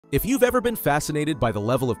If you've ever been fascinated by the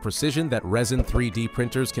level of precision that resin 3D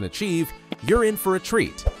printers can achieve, you're in for a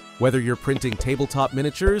treat. Whether you're printing tabletop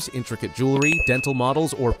miniatures, intricate jewelry, dental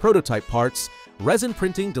models, or prototype parts, resin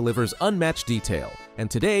printing delivers unmatched detail.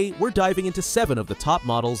 And today, we're diving into 7 of the top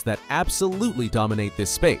models that absolutely dominate this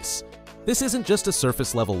space. This isn't just a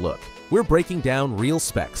surface-level look. We're breaking down real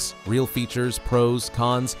specs, real features, pros,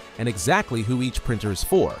 cons, and exactly who each printer is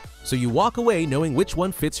for, so you walk away knowing which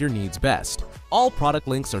one fits your needs best. All product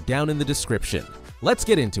links are down in the description. Let's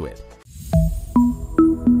get into it.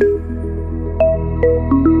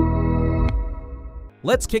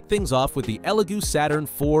 Let's kick things off with the Elegoo Saturn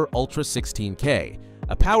IV Ultra 16K,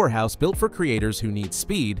 a powerhouse built for creators who need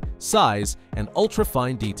speed, size, and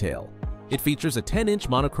ultra-fine detail. It features a 10-inch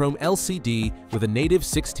monochrome LCD with a native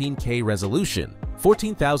 16K resolution,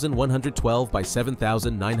 14,112 by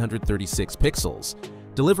 7,936 pixels,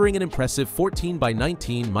 delivering an impressive 14 by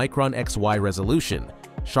 19 micron XY resolution,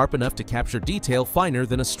 sharp enough to capture detail finer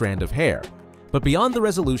than a strand of hair. But beyond the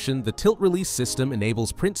resolution, the tilt-release system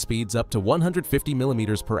enables print speeds up to 150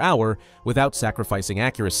 mm per hour without sacrificing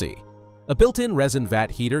accuracy. A built-in resin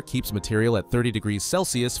vat heater keeps material at 30 degrees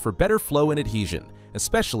Celsius for better flow and adhesion,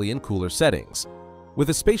 especially in cooler settings. With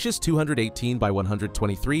a spacious 218 by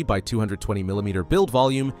 123 by 220 mm build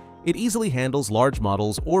volume, it easily handles large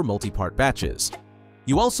models or multi-part batches.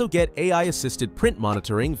 You also get AI-assisted print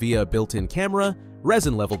monitoring via a built-in camera,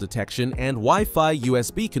 resin level detection, and Wi-Fi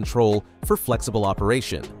USB control for flexible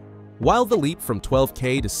operation. While the leap from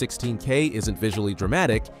 12K to 16K isn't visually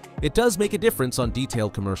dramatic, it does make a difference on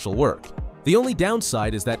detailed commercial work. The only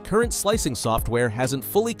downside is that current slicing software hasn't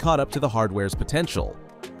fully caught up to the hardware's potential.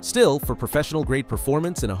 Still, for professional-grade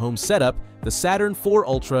performance in a home setup, the Saturn IV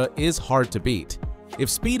Ultra is hard to beat. If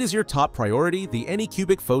speed is your top priority, the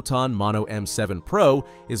Anycubic Photon Mono M7 Pro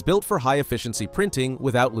is built for high-efficiency printing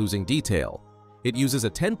without losing detail. It uses a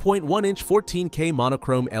 10.1-inch 14K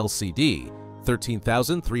monochrome LCD,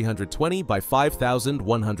 13,320 by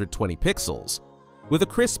 5,120 pixels, with a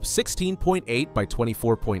crisp 16.8 by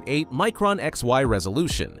 24.8 micron XY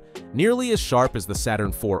resolution, nearly as sharp as the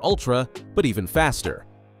Saturn IV Ultra, but even faster.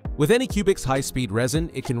 With Anycubic's high-speed resin,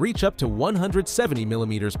 it can reach up to 170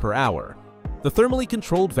 mm per hour. The thermally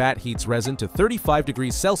controlled vat heats resin to 35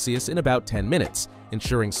 degrees Celsius in about 10 minutes,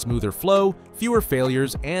 ensuring smoother flow, fewer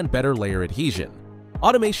failures, and better layer adhesion.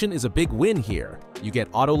 Automation is a big win here. You get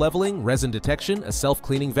auto-leveling, resin detection, a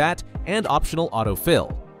self-cleaning vat, and optional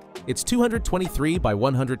autofill. Its 223 by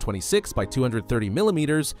 126 by 230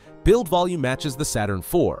 mm build volume matches the Saturn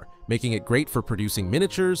IV, making it great for producing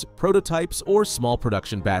miniatures, prototypes, or small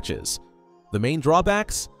production batches. The main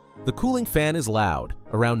drawbacks? The cooling fan is loud,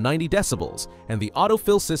 around 90 decibels, and the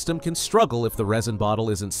autofill system can struggle if the resin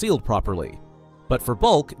bottle isn't sealed properly. But for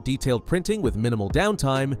bulk, detailed printing with minimal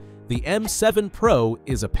downtime, the M7 Pro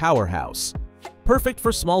is a powerhouse. Perfect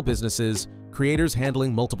for small businesses, creators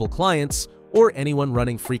handling multiple clients, or anyone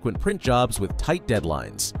running frequent print jobs with tight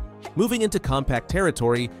deadlines. Moving into compact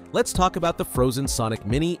territory, let's talk about the Frozen Sonic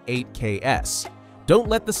Mini 8KS. Don't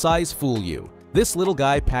let the size fool you. This little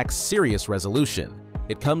guy packs serious resolution.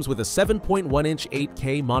 It comes with a 7.1-inch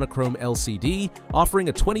 8K monochrome LCD, offering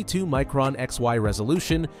a 22 micron XY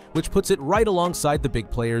resolution, which puts it right alongside the big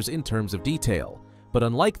players in terms of detail. But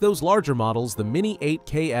unlike those larger models, the Mini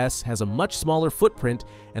 8KS has a much smaller footprint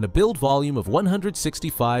and a build volume of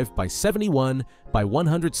 165 by 71 by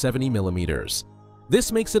 170 mm.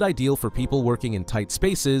 This makes it ideal for people working in tight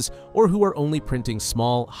spaces or who are only printing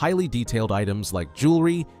small, highly detailed items like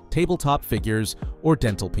jewelry, tabletop figures, or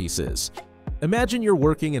dental pieces. Imagine you're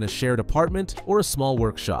working in a shared apartment or a small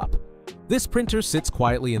workshop. This printer sits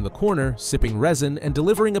quietly in the corner, sipping resin and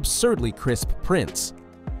delivering absurdly crisp prints.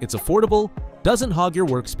 It's affordable, doesn't hog your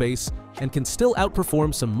workspace, and can still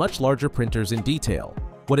outperform some much larger printers in detail.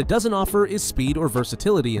 What it doesn't offer is speed or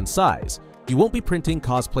versatility in size. You won't be printing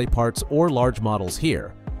cosplay parts or large models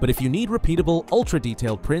here. But if you need repeatable,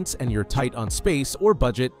 ultra-detailed prints and you're tight on space or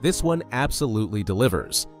budget, this one absolutely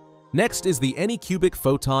delivers. Next is the Anycubic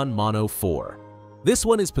Photon Mono 4. This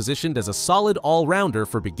one is positioned as a solid all-rounder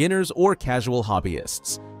for beginners or casual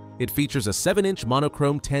hobbyists. It features a 7-inch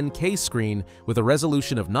monochrome 10K screen with a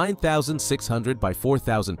resolution of 9,600 by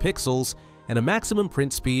 4,000 pixels and a maximum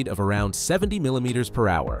print speed of around 70 mm per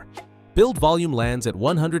hour. Build volume lands at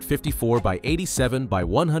 154 by 87 by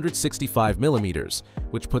 165 mm,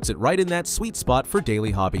 which puts it right in that sweet spot for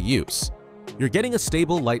daily hobby use. You're getting a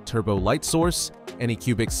stable light turbo light source,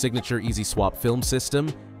 Anycubic's signature easy swap film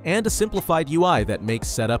system, and a simplified UI that makes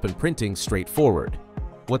setup and printing straightforward.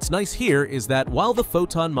 What's nice here is that while the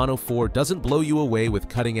Photon Mono 4 doesn't blow you away with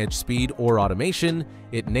cutting-edge speed or automation,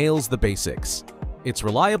 it nails the basics. It's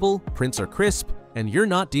reliable, prints are crisp, and you're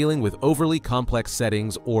not dealing with overly complex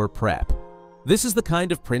settings or prep. This is the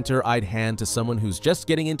kind of printer I'd hand to someone who's just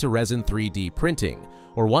getting into resin 3D printing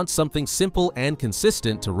or wants something simple and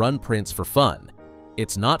consistent to run prints for fun.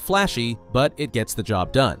 It's not flashy, but it gets the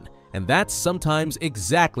job done, and that's sometimes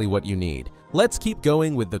exactly what you need. Let's keep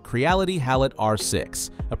going with the Creality Hallet R6,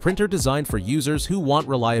 a printer designed for users who want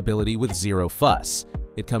reliability with zero fuss.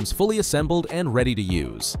 It comes fully assembled and ready to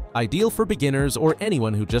use, ideal for beginners or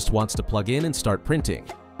anyone who just wants to plug in and start printing.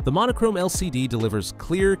 The monochrome LCD delivers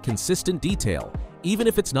clear, consistent detail, even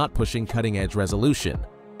if it's not pushing cutting-edge resolution.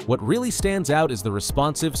 What really stands out is the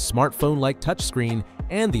responsive, smartphone-like touchscreen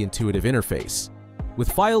and the intuitive interface,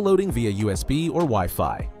 with file loading via USB or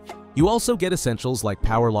Wi-Fi. You also get essentials like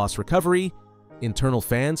power loss recovery, internal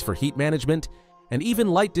fans for heat management, and even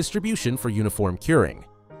light distribution for uniform curing.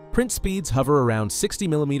 Print speeds hover around 60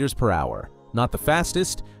 mm per hour. Not the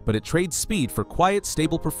fastest, but it trades speed for quiet,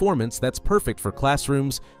 stable performance that's perfect for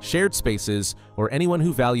classrooms, shared spaces, or anyone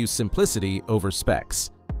who values simplicity over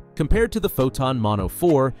specs. Compared to the Photon Mono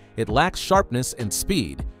 4, it lacks sharpness and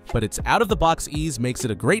speed, but its out-of-the-box ease makes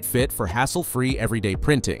it a great fit for hassle-free everyday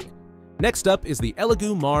printing. Next up is the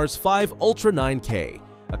Elegoo Mars 5 Ultra 9K,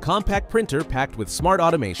 a compact printer packed with smart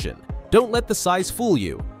automation. Don't let the size fool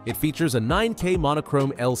you. It features a 9K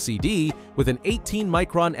monochrome LCD with an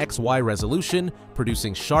 18-micron XY resolution,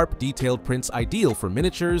 producing sharp, detailed prints ideal for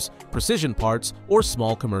miniatures, precision parts, or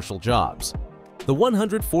small commercial jobs. The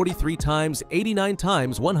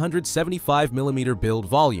 143x89x175mm build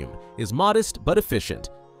volume is modest but efficient,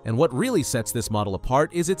 and what really sets this model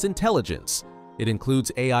apart is its intelligence. It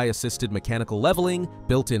includes AI-assisted mechanical leveling,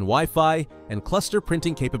 built-in Wi-Fi, and cluster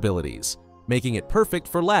printing capabilities, making it perfect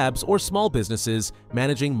for labs or small businesses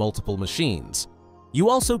managing multiple machines. You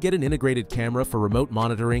also get an integrated camera for remote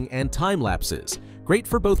monitoring and time lapses, great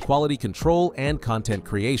for both quality control and content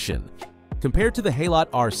creation. Compared to the Hallet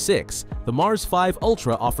R6, the Mars 5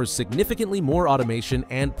 Ultra offers significantly more automation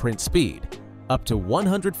and print speed, up to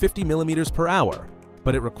 150 mm per hour,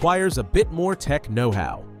 but it requires a bit more tech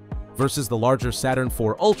know-how. Versus the larger Saturn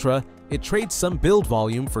 4 Ultra, it trades some build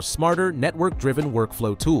volume for smarter, network-driven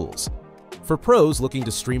workflow tools. For pros looking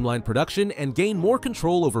to streamline production and gain more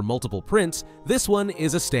control over multiple prints, this one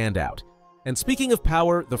is a standout. And speaking of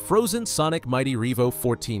power, the frozen Sonic Mighty Revo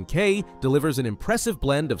 14K delivers an impressive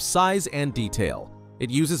blend of size and detail. It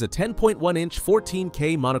uses a 10.1-inch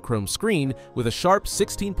 14K monochrome screen with a sharp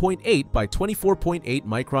 16.8 by 24.8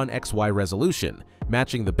 micron XY resolution,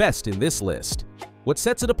 matching the best in this list. What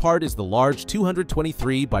sets it apart is the large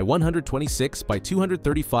 223 by 126 by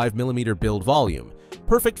 235 mm build volume,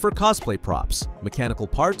 perfect for cosplay props, mechanical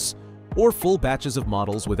parts, or full batches of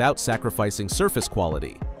models without sacrificing surface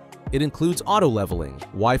quality. It includes auto-leveling,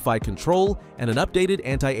 Wi-Fi control, and an updated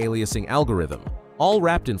anti-aliasing algorithm, all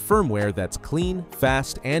wrapped in firmware that's clean,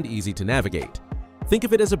 fast, and easy to navigate. Think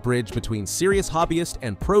of it as a bridge between serious hobbyist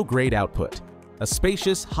and pro-grade output, a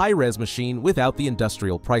spacious, high-res machine without the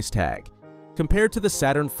industrial price tag. Compared to the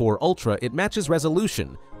Saturn 4 Ultra, it matches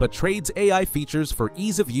resolution, but trades AI features for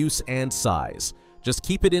ease of use and size. Just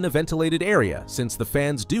keep it in a ventilated area, since the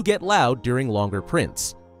fans do get loud during longer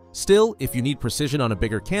prints. Still, if you need precision on a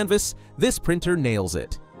bigger canvas, this printer nails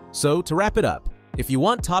it. So, to wrap it up, if you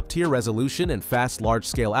want top-tier resolution and fast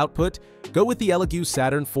large-scale output, go with the Elegoo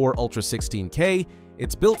Saturn 4 Ultra 16K.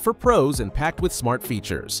 It's built for pros and packed with smart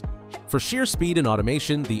features. For sheer speed and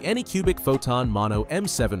automation, the Anycubic Photon Mono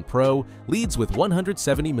M7 Pro leads with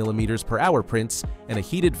 170 mm per hour prints and a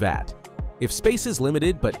heated vat. If space is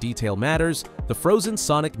limited but detail matters, the frozen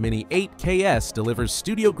Sonic Mini 8KS delivers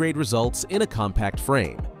studio-grade results in a compact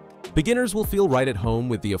frame. Beginners will feel right at home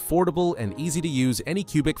with the affordable and easy-to-use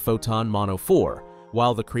Anycubic Photon Mono 4,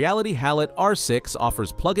 while the Creality Hallet R6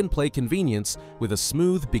 offers plug-and-play convenience with a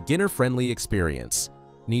smooth, beginner-friendly experience.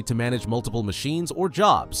 Need to manage multiple machines or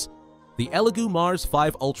jobs? The Elegoo Mars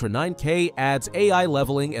 5 Ultra 9K adds AI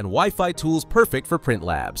leveling and Wi-Fi tools perfect for print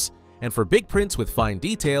labs. And for big prints with fine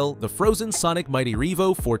detail, the frozen Sonic Mighty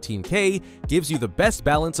Revo 14K gives you the best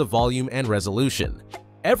balance of volume and resolution.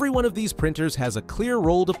 Every one of these printers has a clear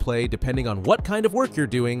role to play depending on what kind of work you're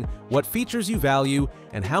doing, what features you value,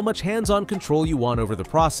 and how much hands-on control you want over the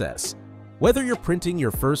process. Whether you're printing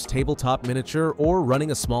your first tabletop miniature or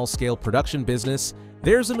running a small-scale production business,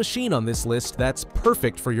 there's a machine on this list that's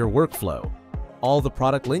perfect for your workflow. All the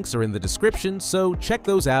product links are in the description, so check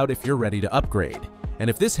those out if you're ready to upgrade. And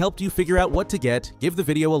if this helped you figure out what to get, give the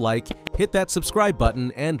video a like, hit that subscribe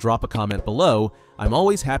button, and drop a comment below. I'm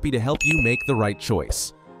always happy to help you make the right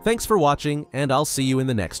choice. Thanks for watching, and I'll see you in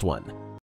the next one.